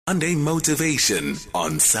Monday Motivation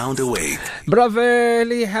on Sound Awake.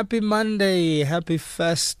 Veli, happy Monday. Happy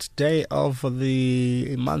first day of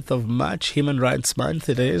the month of March, Human Rights Month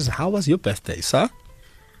it is. How was your birthday, sir?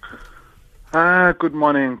 Good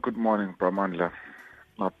morning, Mandla.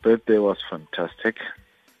 My birthday was fantastic.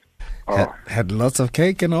 Had lots of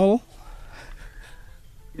cake and all?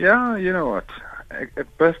 Yeah, you know what? A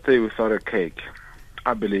birthday without a cake,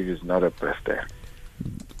 I believe, is not a birthday.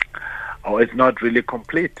 It's not really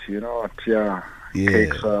complete, you know what? Yeah.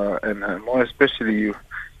 Cakes, and more especially you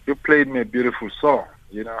played me a beautiful song,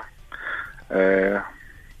 you know,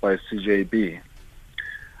 by CJB.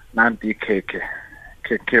 Nanti Keke.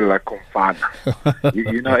 Keke Kumfana.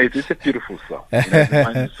 You know, it's a beautiful song. You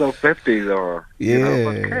know, so birthdays are, you know,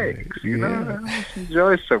 about cakes. You know,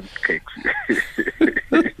 enjoy some cakes.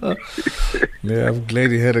 Yeah, I'm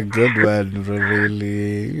glad you had a good one,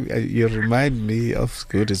 really. You remind me of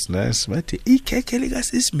goodness. But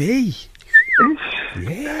Keke is me.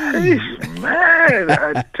 Hey, man,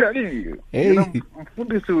 I'm telling you. Hey. You know,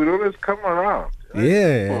 Fundis would always come around. Right?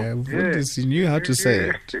 Yeah, Fundis, he knew how to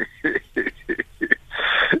say it.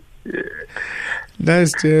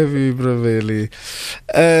 Nice to have you, Veli.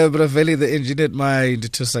 Veli, the engineered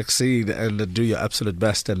mind to succeed and do your absolute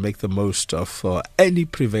best and make the most of any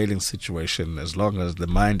prevailing situation as long as the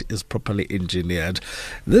mind is properly engineered.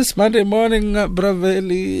 This Monday morning,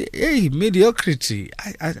 Veli, hey, mediocrity.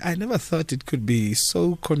 I never thought it could be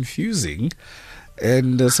so confusing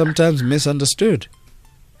and sometimes misunderstood.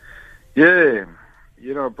 Yeah,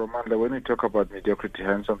 you know, Mandla, when we talk about mediocrity,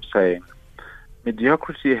 hence I'm saying,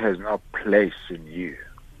 mediocrity has no place in you.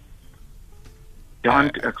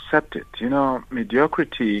 Don't accept it. You know,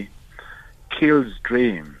 mediocrity kills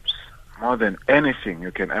dreams more than anything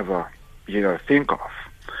you can ever, you know, think of.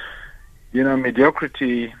 You know,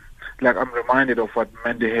 mediocrity, like I'm reminded of what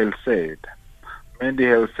Mandla said.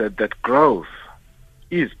 Mandla said that growth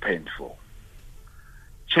is painful.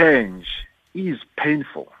 Change is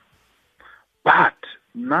painful. But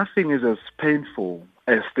nothing is as painful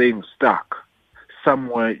as staying stuck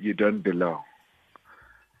somewhere you don't belong.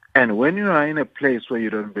 And when you are in a place where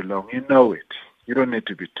you don't belong, you know it. You don't need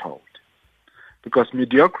to be told. Because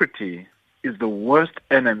mediocrity is the worst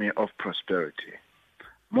enemy of prosperity.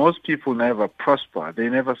 Most people never prosper. They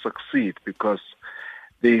never succeed because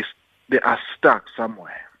they are stuck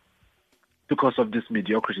somewhere. Because of this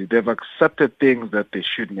mediocrity, they've accepted things that they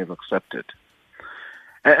shouldn't have accepted.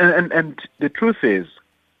 And the truth is,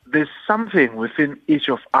 there's something within each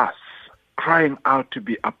of us crying out to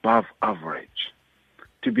be above average,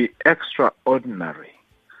 to be extraordinary.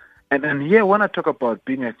 And here, when I talk about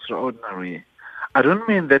being extraordinary, I don't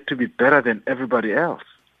mean that to be better than everybody else.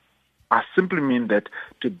 I simply mean that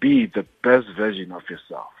to be the best version of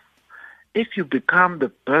yourself. If you become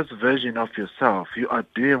the best version of yourself, you are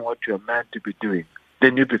doing what you're meant to be doing,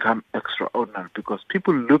 then you become extraordinary because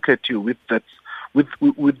people look at you with that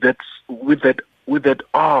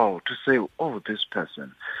awe to say, oh, this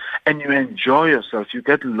person. And you enjoy yourself. You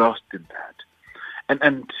get lost in that.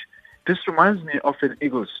 And this reminds me of an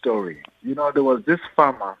eagle story. You know, there was this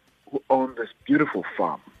farmer who owned this beautiful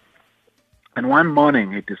farm. And one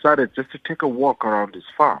morning he decided just to take a walk around his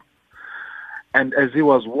farm. And as he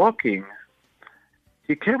was walking,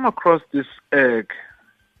 he came across this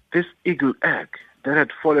eagle egg that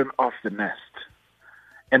had fallen off the nest.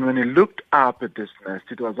 And when he looked up at this nest,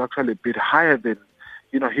 it was actually a bit higher than,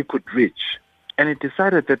 you know, he could reach. And he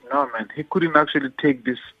decided that, no, man, he couldn't actually take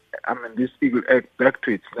this eagle egg back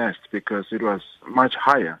to its nest because it was much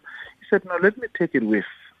higher. He said, no, let me take it with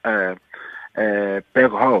back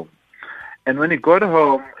home. And when he got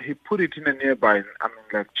home, he put it in a nearby,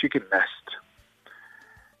 chicken nest.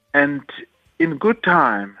 And in good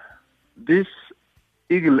time, this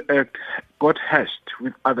eagle egg got hatched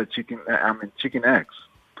with other chicken eggs.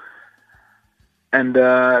 And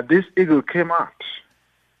this eagle came out.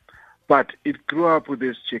 But it grew up with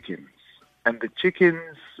these chickens. And the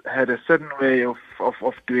chickens had a certain way of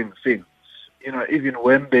doing things. You know, even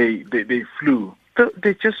when they flew,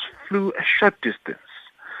 they just flew a short distance.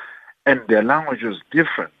 And their language was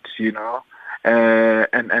different, you know.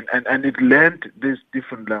 And it learned this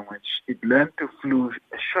different language. It learned to flew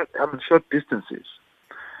short distances.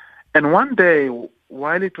 And one day,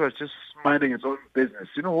 while it was just minding its own business,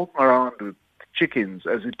 you know, walking around with chickens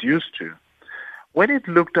as it used to, when it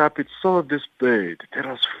looked up, it saw this bird that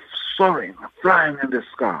was soaring, flying in the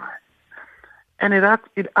sky. And it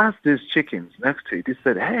asked these chickens next to it, it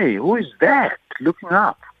said, hey, who is that looking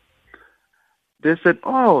up? They said,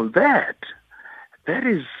 oh, that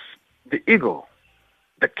is the eagle,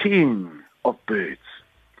 the king of birds.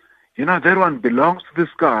 You know, that one belongs to the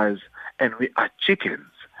skies, and we are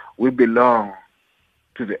chickens. we belong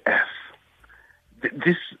to the earth.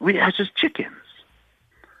 We are just chickens.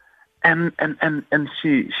 And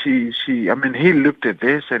she, I mean, he looked at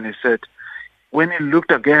this and he said, when he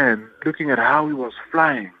looked again, looking at how he was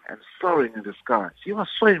flying and soaring in the skies, he was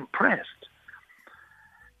so impressed.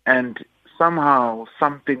 And somehow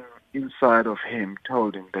something inside of him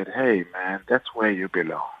told him that, hey, man, that's where you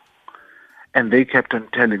belong. And they kept on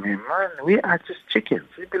telling him, man, we are just chickens.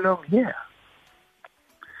 We belong here.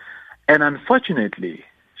 And unfortunately,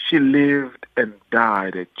 she lived and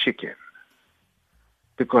died a chicken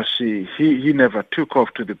because he never took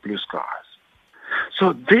off to the blue skies.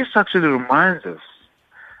 So this actually reminds us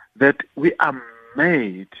that we are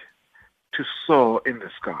made to soar in the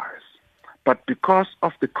skies. But because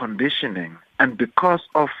of the conditioning and because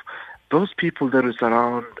of those people that we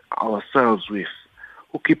surround ourselves with,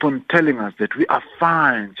 who keep on telling us that we are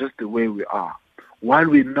fine just the way we are, while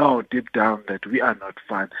we know deep down that we are not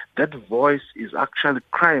fine, that voice is actually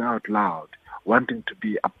crying out loud, wanting to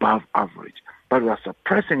be above average. But we are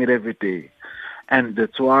suppressing it every day. And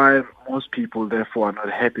that's why most people, therefore, are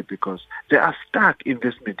not happy, because they are stuck in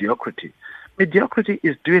this mediocrity. Mediocrity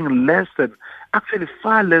is doing less than, actually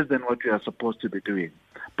far less than what we are supposed to be doing.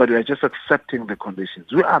 But we are just accepting the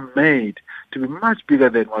conditions. We are made to be much bigger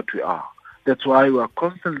than what we are. That's why we are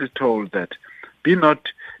constantly told that do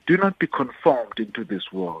not be conformed into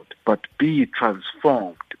this world, but be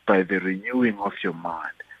transformed by the renewing of your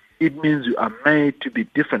mind. It means you are made to be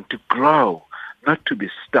different, to grow, not to be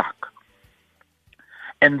stuck.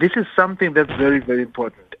 And this is something that's very, very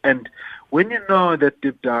important. And when you know that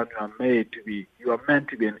deep down you are meant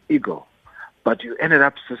to be an eagle, but you ended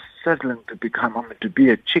up settling to be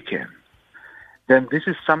a chicken, then this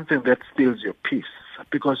is something that steals your peace,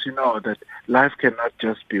 because you know that life cannot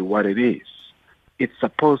just be what it is. It's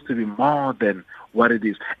supposed to be more than what it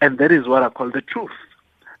is. And that is what I call the truth.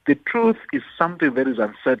 The truth is something that is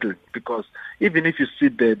unsettling, because even if you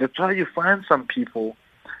sit there, that's why you find some people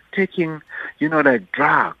taking, like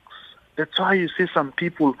drugs. That's why you see some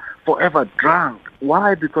people forever drunk.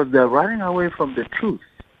 Why? Because they're running away from the truth.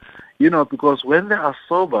 Because when they are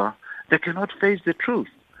sober, they cannot face the truth.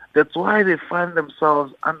 That's why they find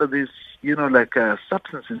themselves under these,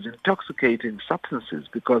 substances, intoxicating substances,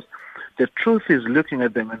 because the truth is looking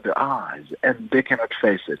at them in the eyes and they cannot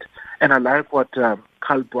face it. And I like what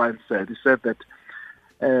Carl Bryan said. He said that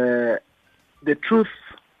the truth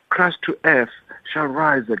crushed to earth shall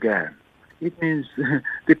rise again. It means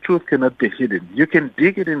the truth cannot be hidden. You can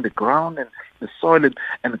dig it in the ground and the soil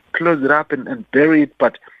and close it up and bury it,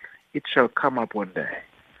 but it shall come up one day.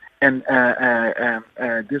 And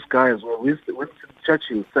this guy as well, Winston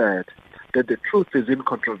Churchill, said that the truth is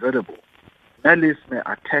incontrovertible. Malice may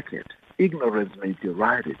attack it, ignorance may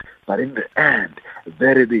deride it, but in the end,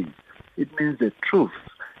 there it is. It means the truth.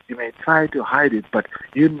 You may try to hide it, but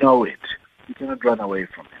you know it. You cannot run away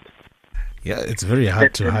from it. Yeah, it's very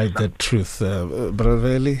hard to hide that truth, Brother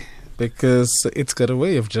Veli, because it's got a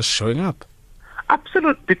way of just showing up.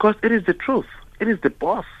 Absolutely, because it is the truth. It is the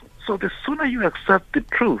boss. So the sooner you accept the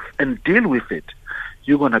truth and deal with it,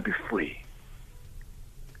 you're going to be free.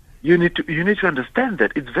 You need to understand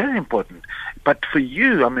that. It's very important. But for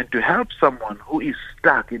you, to help someone who is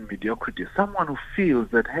stuck in mediocrity, someone who feels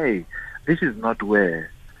that, hey, this is not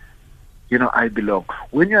where, I belong.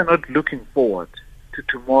 When you're not looking forward to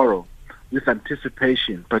tomorrow with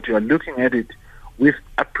anticipation, but you are looking at it with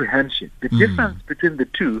apprehension. The difference between the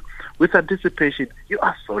two, with anticipation, you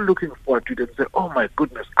are so looking forward to it and say, oh my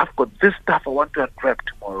goodness, I've got this stuff I want to unwrap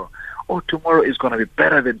tomorrow. Oh, tomorrow is going to be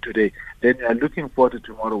better than today. Then you are looking forward to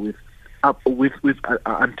tomorrow with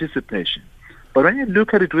anticipation. But when you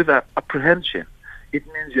look at it with apprehension, it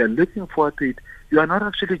means you are looking forward to it. You are not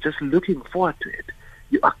actually just looking forward to it.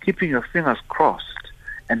 You are keeping your fingers crossed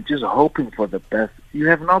and just hoping for the best. You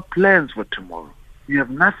have no plans for tomorrow. You have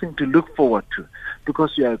nothing to look forward to,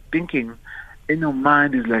 because you are thinking in your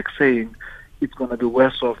mind is like saying it's going to be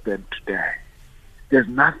worse off than today. There's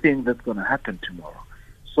nothing that's going to happen tomorrow.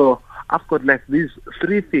 So I've got like these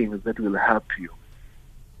 3 things that will help you,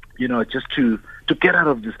 just to get out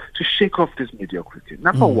of this, to shake off this mediocrity.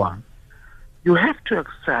 Number 1, you have to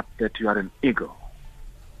accept that you are an eagle.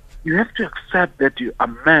 You have to accept that you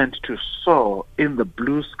are meant to soar in the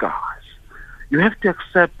blue skies. You have to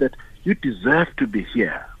accept that you deserve to be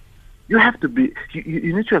here. You have to be,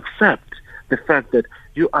 you need to accept the fact that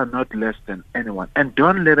you are not less than anyone. And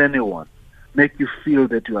don't let anyone make you feel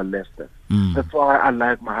that you are less than. That's why I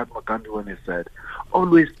like Mahatma Gandhi when he said,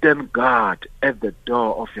 always stand guard at the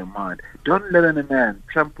door of your mind. Don't let any man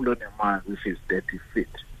trample on your mind with his dirty feet.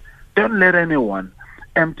 Don't let anyone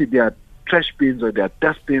empty their trash bins or their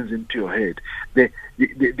dustbins into your head.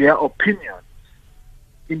 Their opinions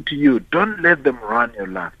into you. Don't let them run your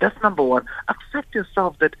life. That's number one. Accept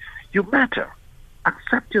yourself that you matter.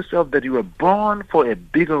 Accept yourself that you were born for a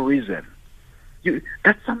bigger reason.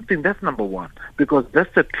 That's number one, because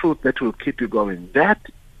that's the truth that will keep you going. That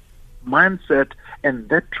mindset and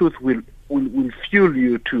that truth will fuel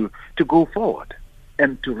you to go forward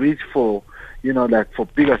and to reach for, for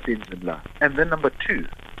bigger things in life. And then number two,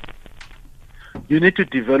 you need to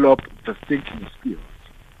develop the thinking skills.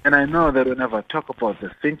 And I know that whenever I talk about the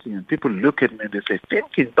thinking, and people look at me and they say,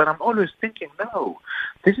 thinking, but I'm always thinking. No,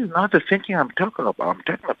 this is not the thinking I'm talking about.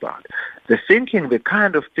 The thinking, the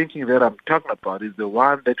kind of thinking that I'm talking about is the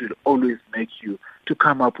one that will always make you to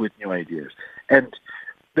come up with new ideas. And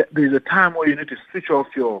there's a time where you need to switch off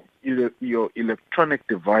your electronic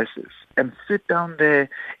devices and sit down there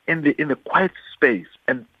in the quiet space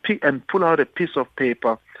and pull out a piece of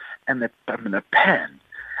paper and a pen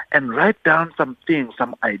and write down some things,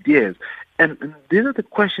 some ideas. And these are the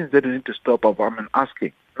questions that you need to stop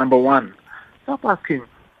asking. Number one, stop asking,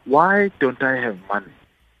 why don't I have money?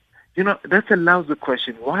 That's a lousy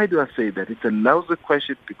question. Why do I say that? It's a lousy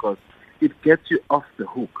question because it gets you off the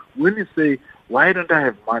hook. When you say, why don't I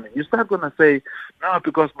have money? You start going to say, no,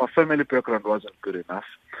 because my family background wasn't good enough,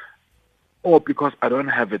 or because I don't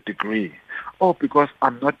have a degree, or because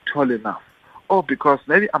I'm not tall enough, or because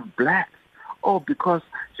maybe I'm black, or because,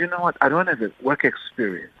 I don't have a work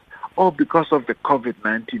experience, or because of the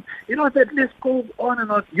COVID-19. That list goes on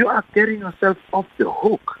and on. You are getting yourself off the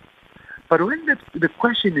hook. But when the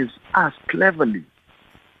question is asked cleverly,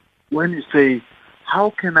 when you say,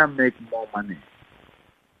 how can I make more money?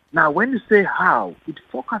 Now, when you say how, it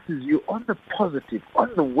focuses you on the positive,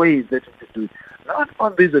 on the ways that you can do it, not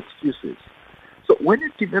on these excuses. So when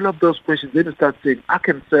you develop those questions, then you start saying, I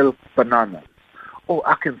can sell bananas, or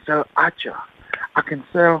I can sell acha, I can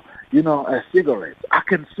sell, cigarettes, I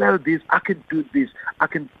can sell this, I can do this, I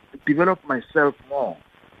can develop myself more.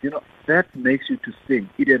 That makes you to think.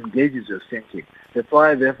 It engages your thinking. That's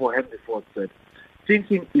why, therefore, Henry Ford said,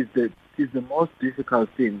 thinking is the most difficult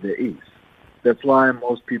thing there is. That's why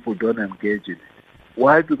most people don't engage in it.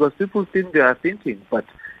 Why? Because people think they are thinking, but,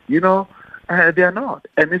 they are not.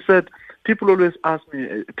 And he said, people always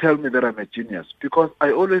tell me that I'm a genius, because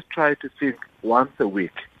I always try to think once a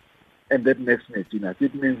week, and that makes me a genius.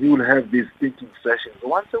 It means you will have these thinking sessions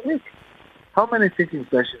once a week. How many thinking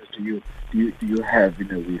sessions do you have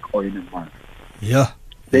in a week or in a month? Yeah.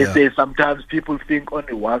 They say sometimes people think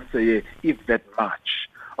only once a year, if that much.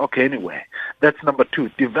 Okay, anyway, that's number two.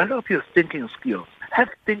 Develop your thinking skills. Have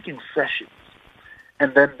thinking sessions.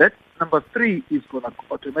 And then that number three is going to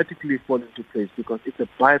automatically fall into place, because it's a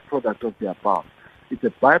byproduct of the above. It's a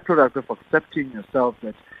byproduct of accepting yourself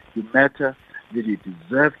that you matter, that you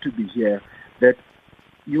deserve to be here, that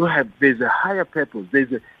there's a higher purpose,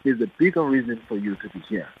 there's a bigger reason for you to be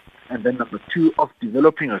here. And then number two, of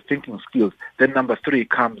developing your thinking skills, then number three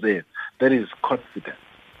comes in. That is confidence.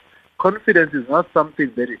 Confidence is not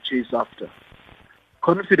something that you chase after.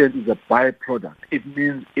 Confidence is a byproduct. It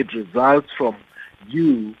means it results from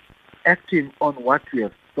you acting on what you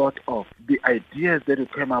have thought of, the ideas that you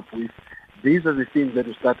came up with. These are the things that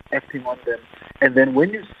you start acting on them. And then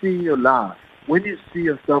when you see your life, when you see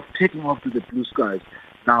yourself taking off to the blue skies,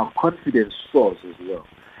 now confidence soars as well,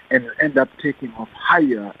 and you end up taking off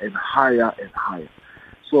higher and higher and higher.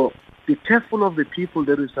 So be careful of the people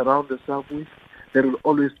that you surround yourself with, that will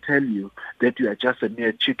always tell you that you are just a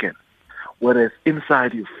mere chicken, whereas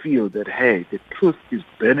inside you feel that, hey, the truth is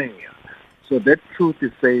burning you. So that truth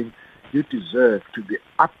is saying you deserve to be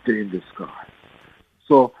up there in the sky.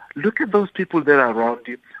 So look at those people that are around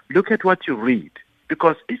you. Look at what you read.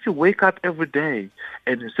 Because if you wake up every day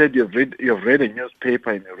and you said you've read a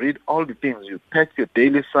newspaper and you read all the things, you pack your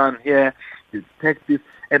Daily Sun here, you pack this,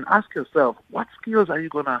 and ask yourself, what skills are you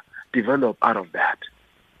going to develop out of that?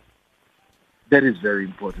 That is very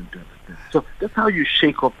important to understand. So that's how you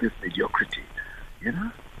shake off this mediocrity.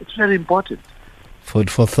 It's very important. Food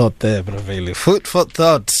for thought there, Bro Veli. Food for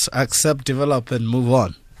thought. Accept, develop, and move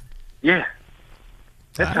on. Yeah.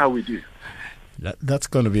 That's how we do. That's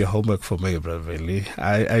going to be a homework for me, Brother Veli.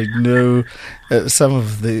 I know some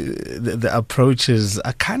of the approaches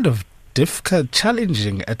are kind of difficult,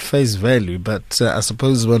 challenging at face value, but I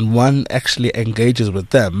suppose when one actually engages with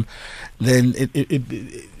them, then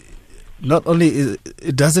it not only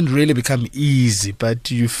it doesn't really become easy, but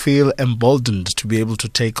you feel emboldened to be able to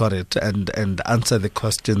take on it and answer the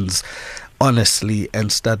questions honestly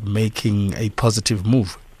and start making a positive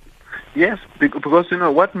move. Yes, because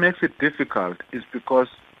what makes it difficult is because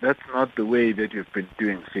that's not the way that you've been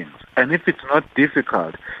doing things. And if it's not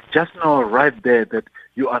difficult, just know right there that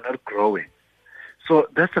you are not growing. So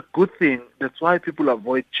that's a good thing. That's why people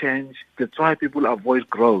avoid change. That's why people avoid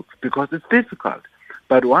growth, because it's difficult.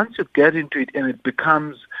 But once you get into it and it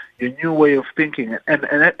becomes your new way of thinking, and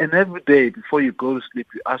every day before you go to sleep,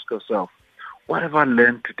 you ask yourself, what have I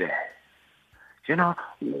learned today? You know,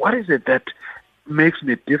 what is it that makes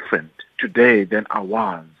me different today than I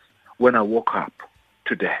was when I woke up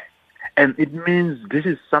today? And it means this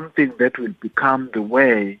is something that will become the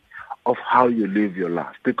way of how you live your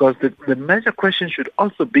life. Because the major question should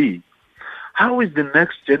also be, how is the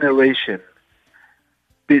next generation,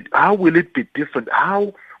 how will it be different?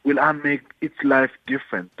 How will I make its life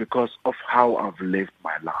different because of how I've lived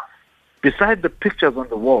my life? Beside the pictures on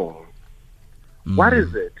the wall, what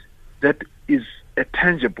is it that is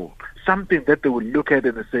tangible, something that they will look at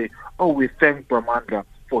and say, oh, we thank Mandla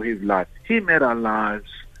for his life. He made our lives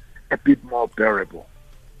a bit more bearable.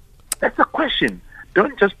 That's a question.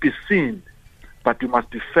 Don't just be seen, but you must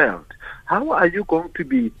be felt. How are you going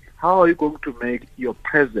to make your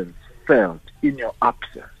presence felt in your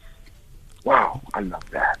absence? Wow, I love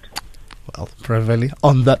that. Well, Veli,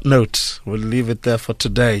 on that note, we'll leave it there for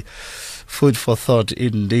today. Food for thought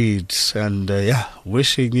indeed. And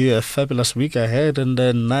wishing you a fabulous week ahead and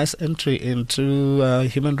a nice entry into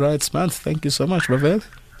Human Rights Month. Thank you so much, Veli.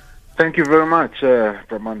 Thank you very much,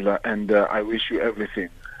 Mandla, and I wish you everything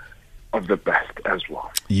of the best as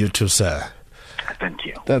well. You too, sir. Thank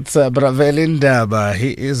you. That's Veli Ndaba.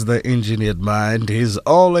 He is the engineered mind. He's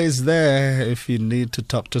always there if you need to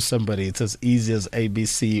talk to somebody. It's as easy as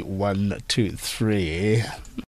ABC 1, 2, 3.